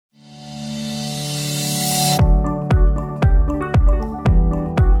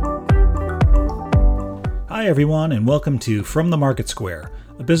Hi, everyone, and welcome to From the Market Square,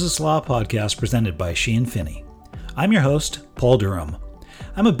 a business law podcast presented by Sheehan Finney. I'm your host, Paul Durham.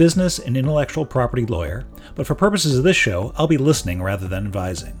 I'm a business and intellectual property lawyer, but for purposes of this show, I'll be listening rather than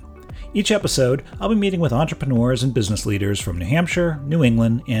advising. Each episode, I'll be meeting with entrepreneurs and business leaders from New Hampshire, New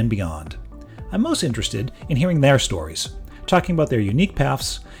England, and beyond. I'm most interested in hearing their stories, talking about their unique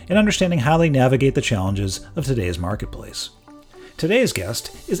paths, and understanding how they navigate the challenges of today's marketplace. Today's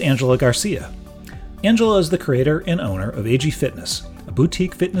guest is Angela Garcia. Angela is the creator and owner of AG Fitness, a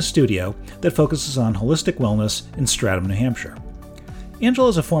boutique fitness studio that focuses on holistic wellness in Stratham, New Hampshire. Angela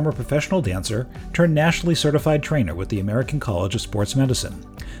is a former professional dancer turned nationally certified trainer with the American College of Sports Medicine,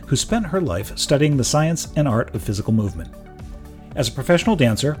 who spent her life studying the science and art of physical movement. As a professional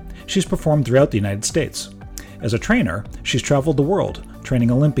dancer, she's performed throughout the United States. As a trainer, she's traveled the world,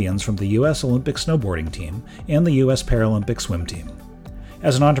 training Olympians from the U.S. Olympic snowboarding team and the U.S. Paralympic swim team.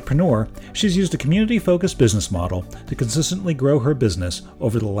 As an entrepreneur, she's used a community-focused business model to consistently grow her business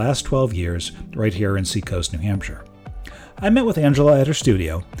over the last 12 years right here in Seacoast, New Hampshire. I met with Angela at her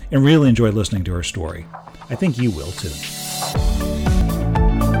studio and really enjoyed listening to her story. I think you will too.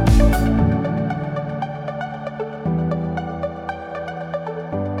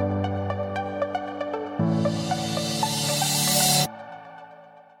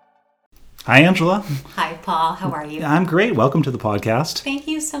 Hi, Angela. Hi, Paul. How are you? I'm great. Welcome to the podcast. Thank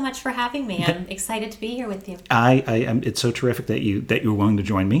you so much for having me. I'm excited to be here with you. I am. It's so terrific that you were willing to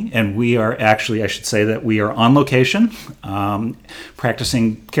join me. And we are actually, I should say that we are on location,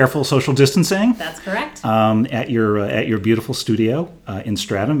 practicing careful social distancing. That's correct. At your beautiful studio in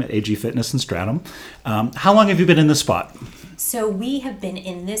Stratham, at AG Fitness in Stratham. How long have you been in this spot? So we have been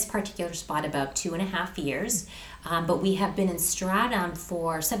in this particular spot about 2.5 years. But we have been in Stratham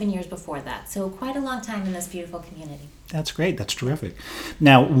for 7 years before that. So quite a long time in this beautiful community. That's great. That's terrific.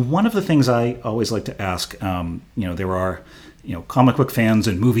 Now, one of the things I always like to ask, there are, comic book fans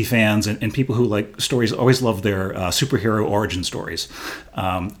and movie fans and people who like stories always love their superhero origin stories.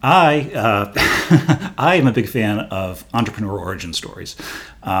 I am a big fan of entrepreneur origin stories.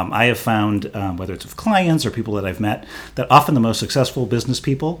 I have found, whether it's with clients or people that I've met, that often the most successful business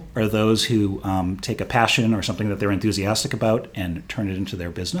people are those who take a passion or something that they're enthusiastic about and turn it into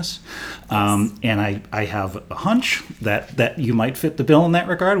their business. Yes. And I have a hunch that you might fit the bill in that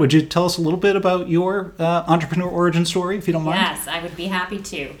regard. Would you tell us a little bit about your entrepreneur origin story, if you don't mind? Yes, I would be happy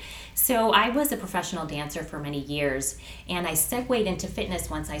to. So I was a professional dancer for many years, and I segued into fitness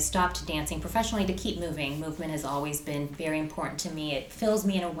once I stopped dancing professionally to keep moving. Movement has always been very important to me. It fills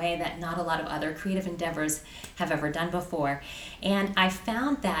me in a way that not a lot of other creative endeavors have ever done before. And I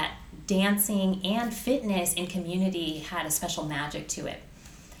found that dancing and fitness in community had a special magic to it.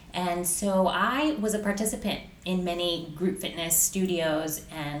 And so I was a participant in many group fitness studios,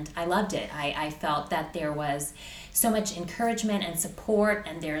 and I loved it. I felt that there was so much encouragement and support,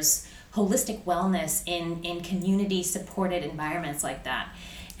 and there's holistic wellness in community-supported environments like that.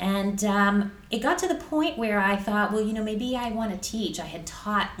 And it got to the point where I thought, well, maybe I want to teach. I had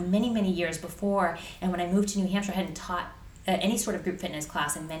taught many, many years before, and when I moved to New Hampshire, I hadn't taught any sort of group fitness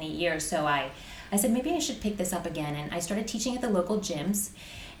class in many years. So I said, maybe I should pick this up again, and I started teaching at the local gyms.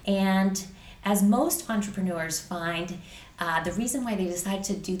 And as most entrepreneurs find, the reason why they decide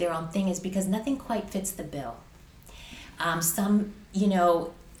to do their own thing is because nothing quite fits the bill. Some,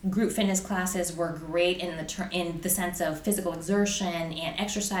 group fitness classes were great in the sense of physical exertion and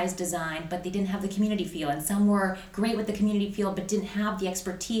exercise design, but they didn't have the community feel. And some were great with the community feel, but didn't have the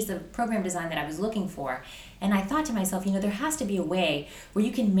expertise of program design that I was looking for. And I thought to myself, there has to be a way where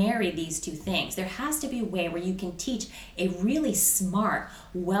you can marry these two things. There has to be a way where you can teach a really smart,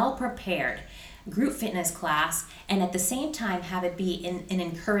 well-prepared group fitness class and at the same time have it be in an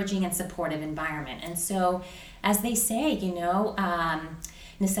encouraging and supportive environment. And so, as they say,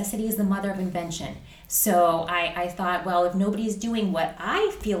 necessity is the mother of invention. So I thought, well, if nobody's doing what I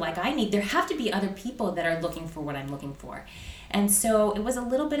feel like I need, there have to be other people that are looking for what I'm looking for. And so it was a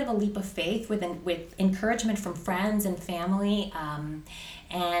little bit of a leap of faith with encouragement from friends and family.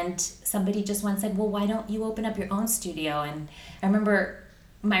 And somebody just once said, well, why don't you open up your own studio? And I remember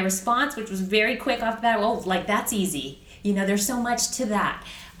my response, which was very quick off the bat, well, that's easy. There's so much to that.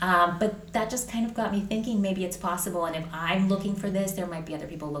 But that just kind of got me thinking maybe it's possible, and if I'm looking for this, there might be other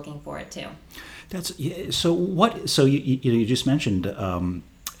people looking for it too. So you just mentioned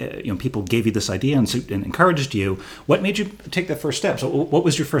people gave you this idea and encouraged you. What made you take that first step? So what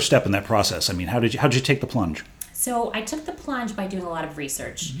was your first step in that process? I mean, how did you take the plunge? So I took the plunge by doing a lot of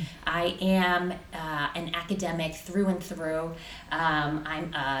research. Mm-hmm. I am an academic through and through.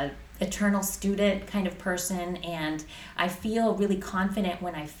 I'm eternal student kind of person, and I feel really confident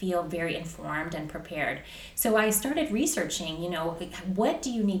when I feel very informed and prepared. So I started researching, what do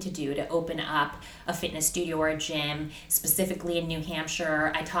you need to do to open up a fitness studio or a gym, specifically in New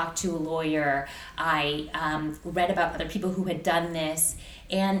Hampshire. I talked to a lawyer. I read about other people who had done this,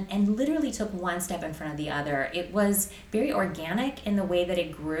 and literally took one step in front of the other. It was very organic in the way that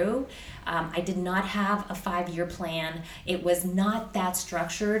it grew. I did not have a 5-year plan. It was not that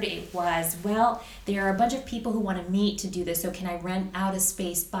structured. It was, well, there are a bunch of people who want to meet to do this, so can I rent out a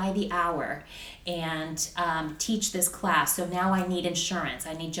space by the hour and teach this class? So now I need insurance.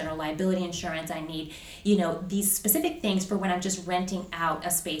 I need general liability insurance. I need, these specific things for when I'm just renting out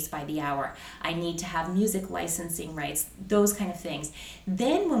a space by the hour. I need to have music licensing rights, those kind of things.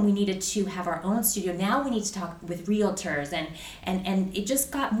 Then when we needed to have our own studio, now we need to talk with realtors, and it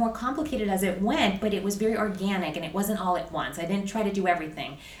just got more complicated as it went, but it was very organic and it wasn't all at once. I didn't try to do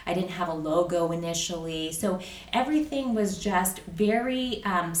everything. I didn't have a logo initially. So everything was just very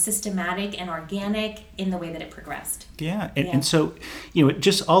systematic and organic in the way that it progressed. Yeah, and so,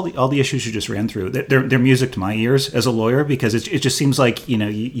 just all the issues you just ran through, they're music to my ears as a lawyer, because it just seems like,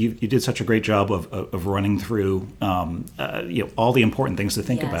 you did such a great job of running through, all the important things to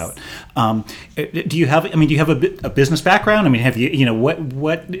think about. Do you have a business background? I mean, have you,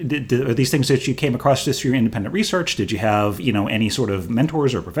 are these things that you came across just through your independent research? Did you have, any sort of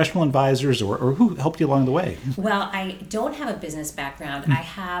mentors or professional advisors, or who helped you along the way? Well, I don't have a business background. I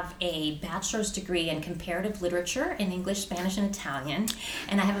have a bachelor's degree in comparative literature in English, Spanish, and Italian,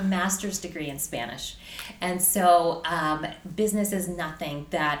 and I have a master's degree in Spanish. And so business is nothing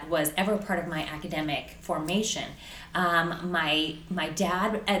that was ever part of my academic formation. My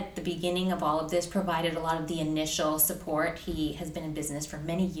dad, at the beginning of all of this, provided a lot of the initial support. He has been in business for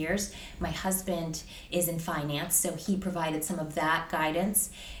many years. My husband is in finance, so he provided some of that guidance.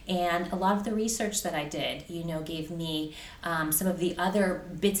 And a lot of the research that I did, gave me some of the other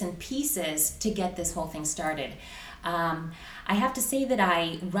bits and pieces to get this whole thing started. I have to say that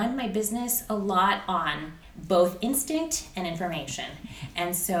I run my business a lot on both instinct and information.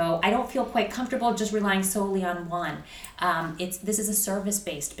 And so I don't feel quite comfortable just relying solely on one. This is a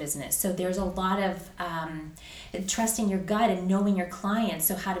service-based business, so there's a lot of trusting your gut and knowing your clients,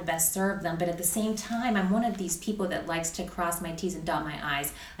 so how to best serve them. But at the same time, I'm one of these people that likes to cross my T's and dot my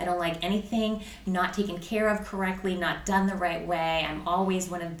I's. I don't like anything not taken care of correctly, not done the right way. I'm always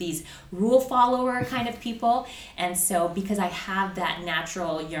one of these rule follower kind of people. And so because I have that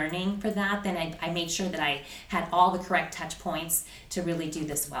natural yearning for that, then I made sure that I had all the correct touch points to really do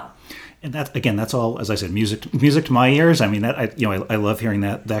this well. And that's all, as I said, music to my ears. I mean, I love hearing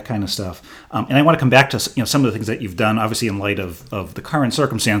that kind of stuff. And I want to come back to some of the things that you've done, obviously in light of the current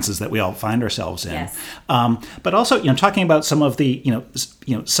circumstances that we all find ourselves in. Yes. But also, talking about some of the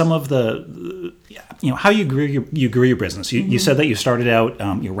how you grew your business. You said that you started out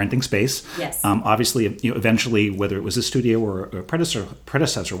renting space. Yes. Obviously, eventually, whether it was a studio or a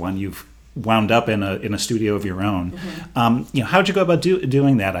predecessor one, you've wound up in a studio of your own. How'd you go about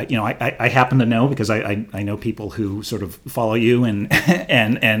doing that? I happen to know, because I know people who sort of follow you and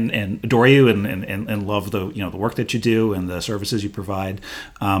adore you and love the work that you do and the services you provide.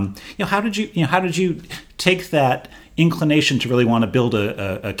 How did you take that inclination to really want to build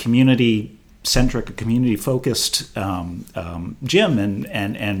a community-centric, a community-focused gym,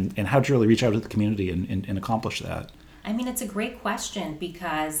 and how did you really reach out to the community and accomplish that? I mean, it's a great question,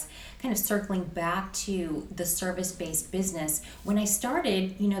 because kind of circling back to the service-based business, when I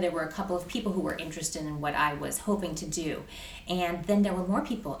started, there were a couple of people who were interested in what I was hoping to do. And then there were more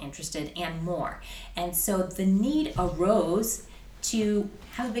people interested and more. And so the need arose to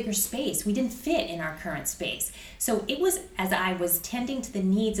have a bigger space. We didn't fit in our current space. So it was, as I was tending to the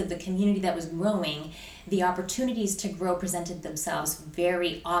needs of the community that was growing, the opportunities to grow presented themselves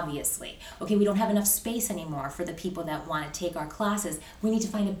very obviously. Okay, we don't have enough space anymore for the people that want to take our classes. We need to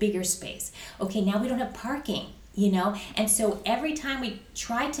find a bigger space. Okay, now we don't have parking. And so every time we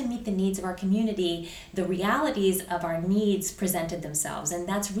tried to meet the needs of our community, the realities of our needs presented themselves. And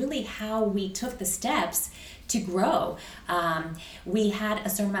that's really how we took the steps to grow. We had a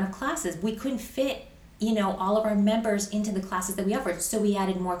certain amount of classes. We couldn't fit all of our members into the classes that we offered, so we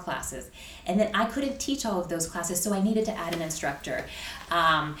added more classes. And then I couldn't teach all of those classes, so I needed to add an instructor.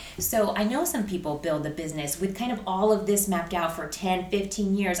 So I know some people build a business with kind of all of this mapped out for 10,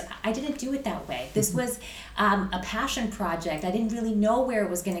 15 years. I didn't do it that way. This was a passion project. I didn't really know where it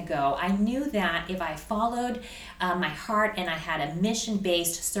was going to go. I knew that if I followed my heart and I had a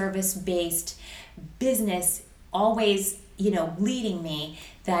mission-based, service-based business, always leading me,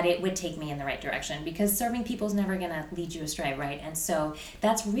 that it would take me in the right direction, because serving people is never going to lead you astray, right? And so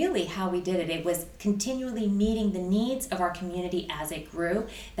that's really how we did it. It was continually meeting the needs of our community as it grew.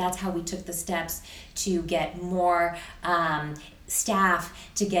 That's how we took the steps to get more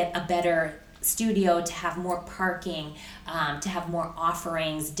staff, to get a better studio, to have more parking, to have more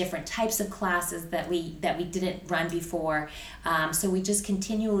offerings, different types of classes that we didn't run before. So we just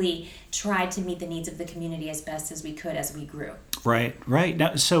continually tried to meet the needs of the community as best as we could as we grew. Right.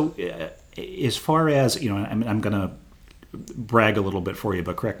 Now, so as far as, I'm going to brag a little bit for you,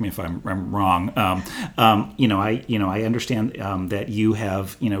 but correct me if I'm wrong. I understand that you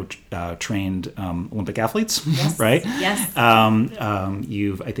have trained Olympic athletes, yes. right? Yes.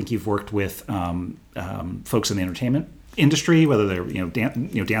 I think you've worked with folks in the entertainment industry, whether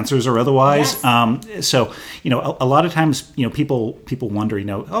they're dancers or otherwise. Yes. So a lot of times people wonder,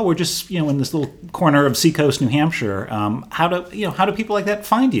 we're just in this little corner of Seacoast, New Hampshire. How do people like that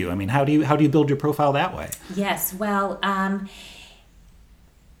find you? I mean, how do you build your profile that way? Yes. Well,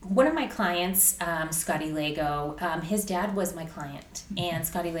 one of my clients, Scotty Lego, his dad was my client, and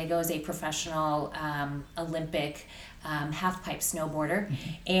Scotty Lego is a professional Olympic half-pipe snowboarder,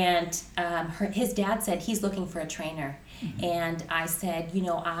 and his dad said he's looking for a trainer, and I said,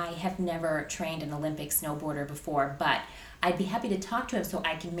 I have never trained an Olympic snowboarder before, but I'd be happy to talk to him so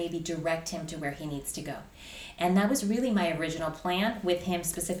I can maybe direct him to where he needs to go. And that was really my original plan with him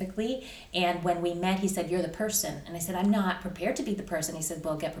specifically. And when we met, he said, "You're the person." And I said, "I'm not prepared to be the person." He said,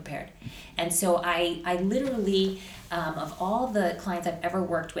 "Well, get prepared." And so I literally, of all the clients I've ever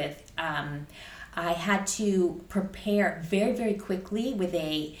worked with, I had to prepare very, very quickly with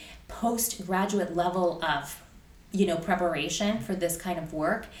a postgraduate level of preparation for this kind of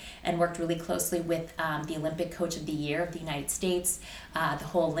work, and worked really closely with the Olympic Coach of the Year of the United States, the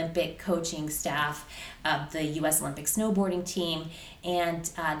whole Olympic coaching staff of the U.S. Olympic snowboarding team,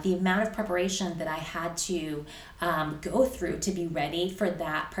 and the amount of preparation that I had to go through to be ready for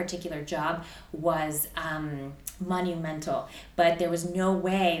that particular job was monumental. But there was no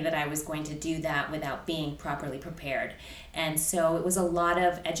way that I was going to do that without being properly prepared. And so it was a lot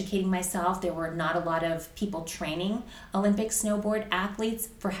of educating myself. There were not a lot of people training Olympic snowboard athletes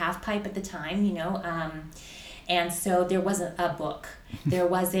for half pipe at the time, and so there wasn't a book. There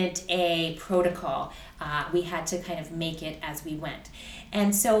wasn't a protocol. We had to kind of make it as we went.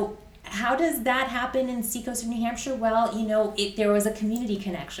 And so how does that happen in Seacoast of New Hampshire? Well, there was a community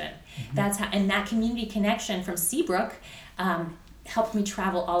connection. And that community connection from Seabrook helped me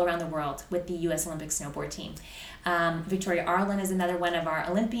travel all around the world with the U.S. Olympic snowboard team. Victoria Arlen is another one of our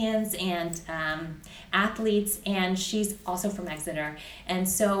Olympians and athletes, and she's also from Exeter. And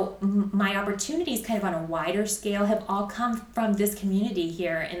so my opportunities kind of on a wider scale have all come from this community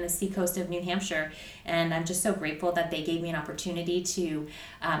here in the Seacoast of New Hampshire. And I'm just so grateful that they gave me an opportunity to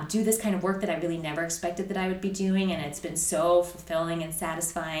do this kind of work that I really never expected that I would be doing. And it's been so fulfilling and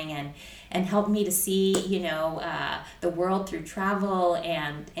satisfying, and helped me to see, the world through travel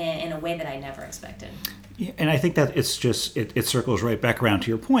and in a way that I never expected. Yeah, and I think that it's just it circles right back around to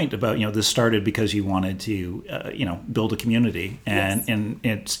your point about this started because you wanted to build a community, and Yes. and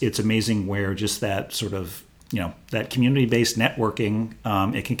it's amazing where just that sort of that community-based networking,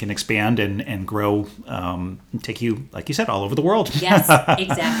 it can expand and grow, and take you, like you said, all over the world. Yes,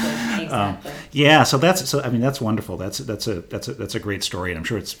 exactly. Yeah, so that's wonderful. That's a great story, and I'm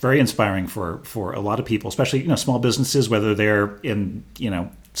sure it's very inspiring for a lot of people, especially small businesses, whether they're in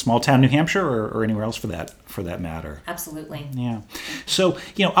small town New Hampshire or anywhere else for that matter. Absolutely. Yeah. So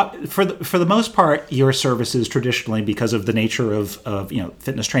for the most part, your services traditionally, because of the nature of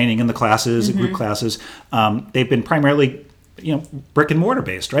fitness training and the classes, group classes, they've been primarily brick and mortar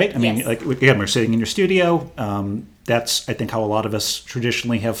based, right? I mean, Yes. like again, we're sitting in your studio. That's I think how a lot of us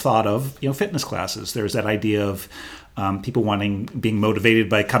traditionally have thought of fitness classes. There's that idea of people being motivated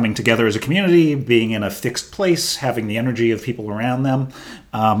by coming together as a community, being in a fixed place, having the energy of people around them.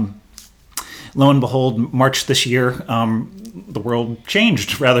 Lo and behold, March this year, the world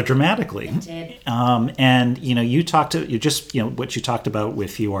changed rather dramatically. It did. And what you talked about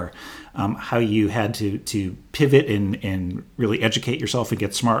with your how you had to pivot and really educate yourself and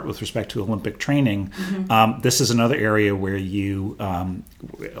get smart with respect to Olympic training. This is another area where you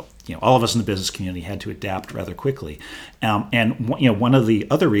all of us in the business community had to adapt rather quickly. And one of the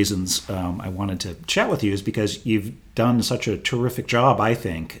other reasons I wanted to chat with you is because you've done such a terrific job, I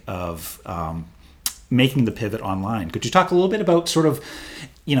think, of making the pivot online. Could you talk a little bit about sort of,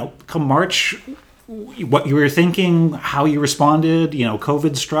 come March, what you were thinking, how you responded,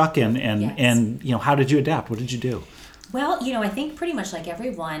 COVID struck, and Yes. how did you adapt? What did you do? Well, I think pretty much like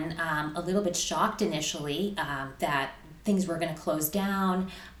everyone, a little bit shocked initially that things were going to close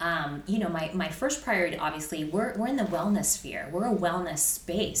down. My first priority, obviously, we're in the wellness sphere. We're a wellness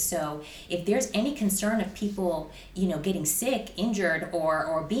space. So if there's any concern of people, getting sick, injured,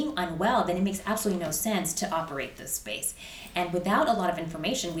 or being unwell, then it makes absolutely no sense to operate this space. And without a lot of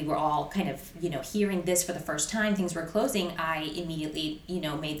information, we were all kind of, hearing this for the first time, things were closing. I immediately,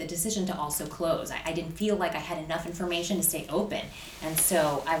 made the decision to also close. I didn't feel like I had enough information to stay open. And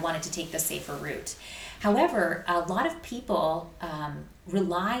so I wanted to take the safer route. However, a lot of people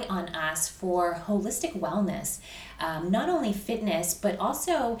rely on us for holistic wellness, not only fitness, but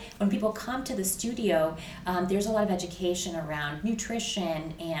also when people come to the studio, there's a lot of education around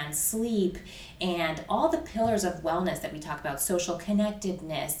nutrition and sleep and all the pillars of wellness that we talk about, social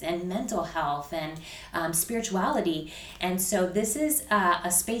connectedness and mental health and spirituality. And so this is a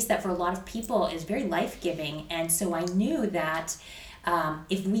space that for a lot of people is very life-giving. And so I knew that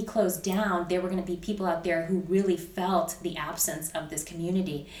if we closed down, there were going to be people out there who really felt the absence of this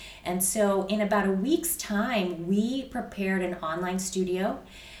community. And so in about a week's time, we prepared an online studio.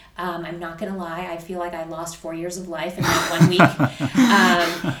 I'm not going to lie, I feel like I lost 4 years of life in that 1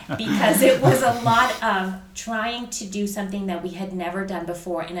 week because it was a lot of trying to do something that we had never done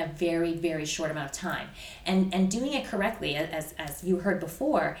before in a very, very short amount of time. And doing it correctly, as you heard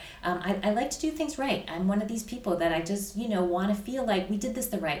before, I like to do things right. I'm one of these people that I just, want to feel like we did this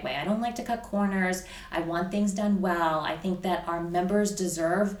the right way. I don't like to cut corners. I want things done well. I think that our members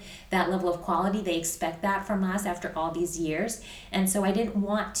deserve that level of quality. They expect that from us after all these years. And so I didn't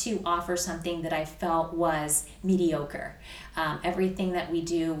want to offer something that I felt was mediocre. Everything that we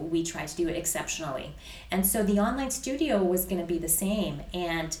do, we try to do it exceptionally. And so the online studio was going to be the same.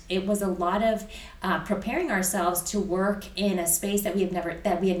 And it was a lot of preparing ourselves to work in a space that we had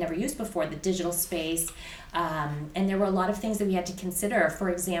never used before, the digital space. And there were a lot of things that we had to consider. For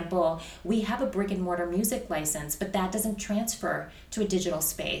example, we have a brick and mortar music license, but that doesn't transfer to a digital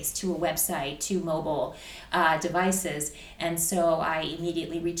space, to a website, to mobile devices. And so I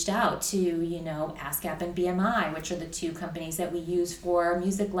immediately reached out to, ASCAP and BMI, which are the two companies that we use for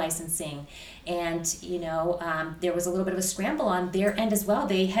music licensing. And, there was a little bit of a scramble on their end as well.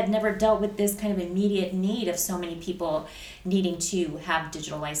 They had never dealt with this kind of immediate need of so many people needing to have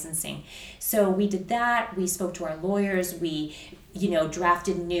digital licensing. So we did that. We spoke to our lawyers. We,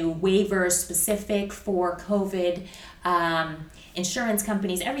 drafted new waivers specific for COVID, insurance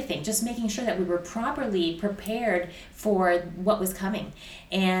companies, everything, just making sure that we were properly prepared for what was coming.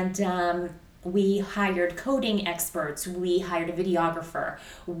 And we hired coding experts. We hired a videographer.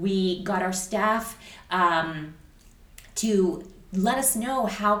 We got our staff to let us know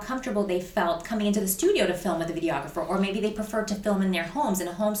how comfortable they felt coming into the studio to film with a videographer, or maybe they preferred to film in their homes, in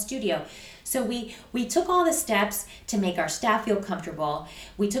a home studio. So we took all the steps to make our staff feel comfortable.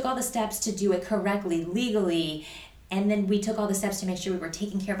 We took all the steps to do it correctly, legally, and then we took all the steps to make sure we were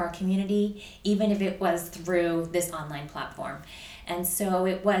taking care of our community, even if it was through this online platform. And so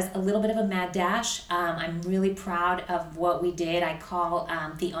it was a little bit of a mad dash. I'm really proud of what we did. I call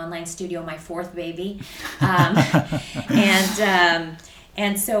the online studio my fourth baby.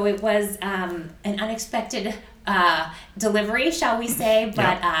 And so it was an unexpected delivery, shall we say,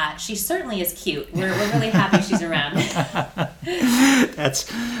 but she certainly is cute. We're really happy she's around.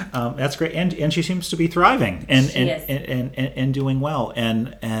 That's great, and she seems to be thriving and doing well.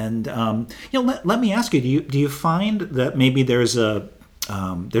 And let me ask you: do you find that maybe there's a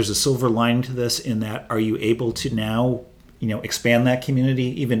silver lining to this, in that are you able to now expand that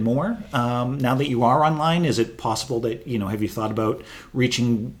community even more now that you are online? Is it possible that have you thought about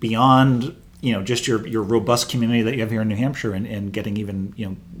reaching beyond just your robust community that you have here in New Hampshire, and getting even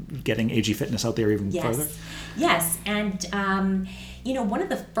getting AG Fitness out there even further? Yes, and one of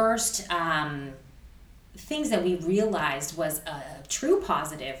the first things that we realized was a true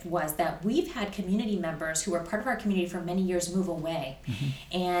positive was that we've had community members who are part of our community for many years move away.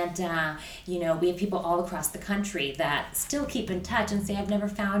 Mm-hmm. And, we have people all across the country that still keep in touch and say, I've never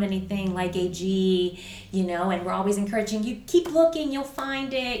found anything like AG, and we're always encouraging you, keep looking, you'll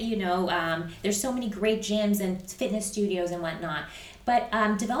find it, there's so many great gyms and fitness studios and whatnot. But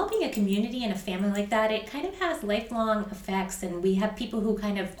developing a community and a family like that, it kind of has lifelong effects, and we have people who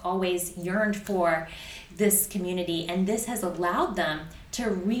kind of always yearned for this community, and this has allowed them to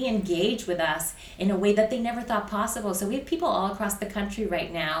re-engage with us in a way that they never thought possible. So we have people all across the country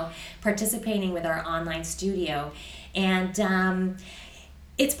right now participating with our online studio, and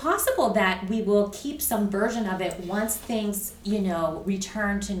it's possible that we will keep some version of it once things,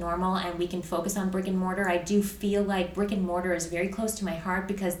 return to normal and we can focus on brick and mortar. I do feel like brick and mortar is very close to my heart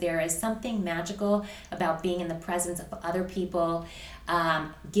because there is something magical about being in the presence of other people,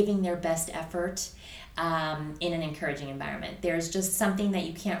 giving their best effort. in an encouraging environment. There's just something that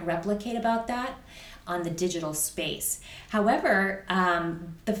you can't replicate about that on the digital space. However,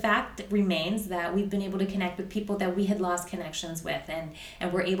 the fact remains that we've been able to connect with people that we had lost connections with, and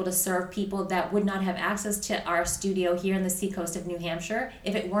we're able to serve people that would not have access to our studio here in the seacoast of New Hampshire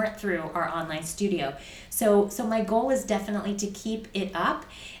if it weren't through our online studio. So my goal is definitely to keep it up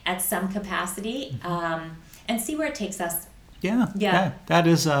at some capacity, and see where it takes us. Yeah. That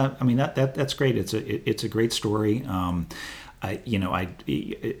is. That's great. It's a great story.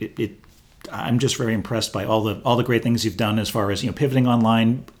 I'm just very impressed by all the great things you've done as far as pivoting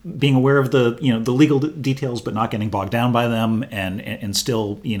online, being aware of the the legal details, but not getting bogged down by them, and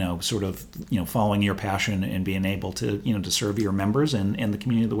still sort of following your passion and being able to to serve your members and the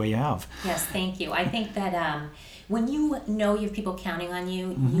community the way you have. Yes, thank you. I think that when you know you have people counting on you,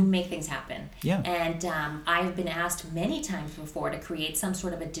 you make things happen. Yeah. And I've been asked many times before to create some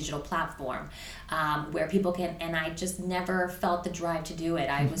sort of a digital platform where people can, and I just never felt the drive to do it.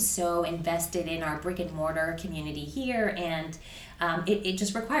 I was so invested in our brick and mortar community here, and it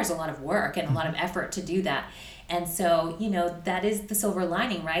just requires a lot of work and a lot of effort to do that. And so, that is the silver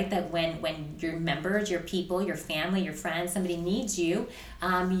lining, right? That when your members, your people, your family, your friends, somebody needs you,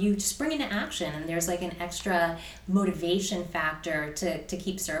 you spring into action, and there's like an extra motivation factor to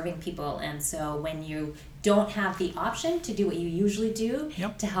keep serving people. And so when you don't have the option to do what you usually do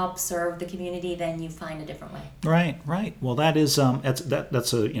to help serve the community, then you find a different way. Right. Well, that is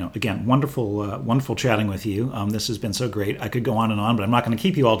that's a again wonderful chatting with you. This has been so great. I could go on, but I'm not going to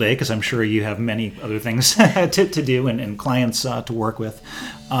keep you all day because I'm sure you have many other things to do and clients to work with.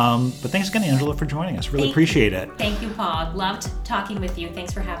 But thanks again, Angela, for joining us. Really appreciate it. Thank you, Paul. Loved talking with you.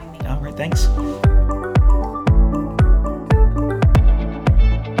 Thanks for having me. All right. Thanks.